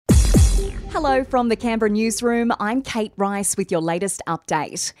Hello from the Canberra newsroom. I'm Kate Rice with your latest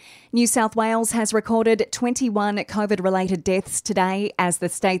update. New South Wales has recorded 21 COVID-related deaths today as the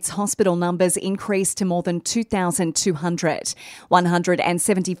state's hospital numbers increase to more than 2,200.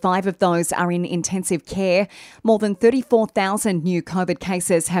 175 of those are in intensive care. More than 34,000 new COVID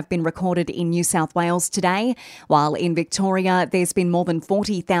cases have been recorded in New South Wales today, while in Victoria there's been more than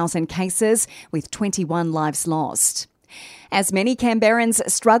 40,000 cases with 21 lives lost. As many Canberrans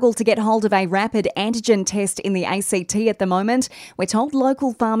struggle to get hold of a rapid antigen test in the ACT at the moment, we're told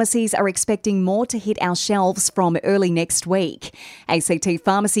local pharmacies are expecting more to hit our shelves from early next week. ACT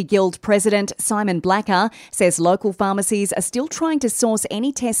Pharmacy Guild President Simon Blacker says local pharmacies are still trying to source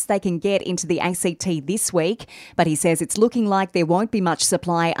any tests they can get into the ACT this week, but he says it's looking like there won't be much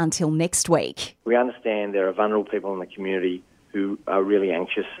supply until next week. We understand there are vulnerable people in the community who are really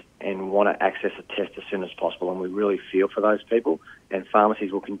anxious and want to access a test as soon as possible, and we really feel for those people. And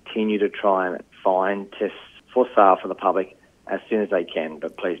pharmacies will continue to try and find tests for sale for the public as soon as they can,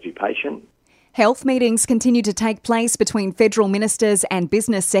 but please be patient. Health meetings continue to take place between federal ministers and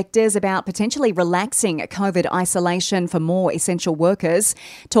business sectors about potentially relaxing COVID isolation for more essential workers.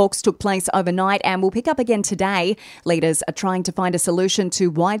 Talks took place overnight and will pick up again today. Leaders are trying to find a solution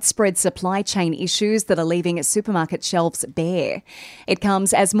to widespread supply chain issues that are leaving supermarket shelves bare. It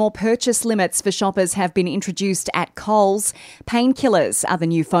comes as more purchase limits for shoppers have been introduced at Coles. Painkillers are the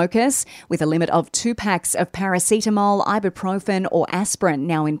new focus, with a limit of 2 packs of paracetamol, ibuprofen or aspirin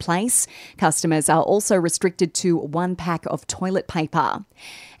now in place. Customers are also restricted to 1 pack of toilet paper.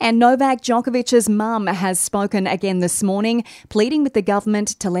 And Novak Djokovic's mum has spoken again this morning, pleading with the government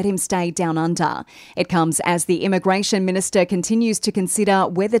to let him stay down under. It comes as the immigration minister continues to consider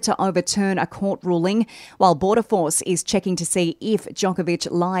whether to overturn a court ruling, while Border Force is checking to see if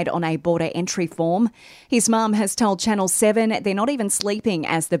Djokovic lied on a border entry form. His mum has told Channel 7 they're not even sleeping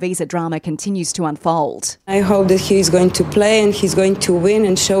as the visa drama continues to unfold. I hope that he is going to play and he's going to win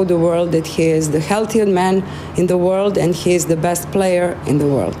and show the world that he is the healthiest man in the world and he is the best player in the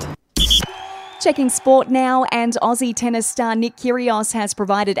world. Checking sport now, and Aussie tennis star Nick Kyrgios has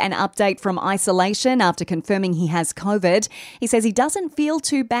provided an update from isolation after confirming he has COVID. He says he doesn't feel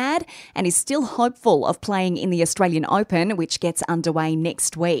too bad and is still hopeful of playing in the Australian Open, which gets underway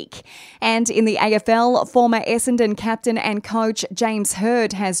next week. And in the AFL, former Essendon captain and coach James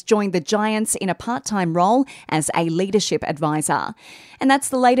Hird has joined the Giants in a part-time role as a leadership advisor. And that's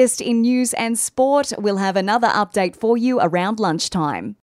the latest in news and sport. We'll have another update for you around lunchtime.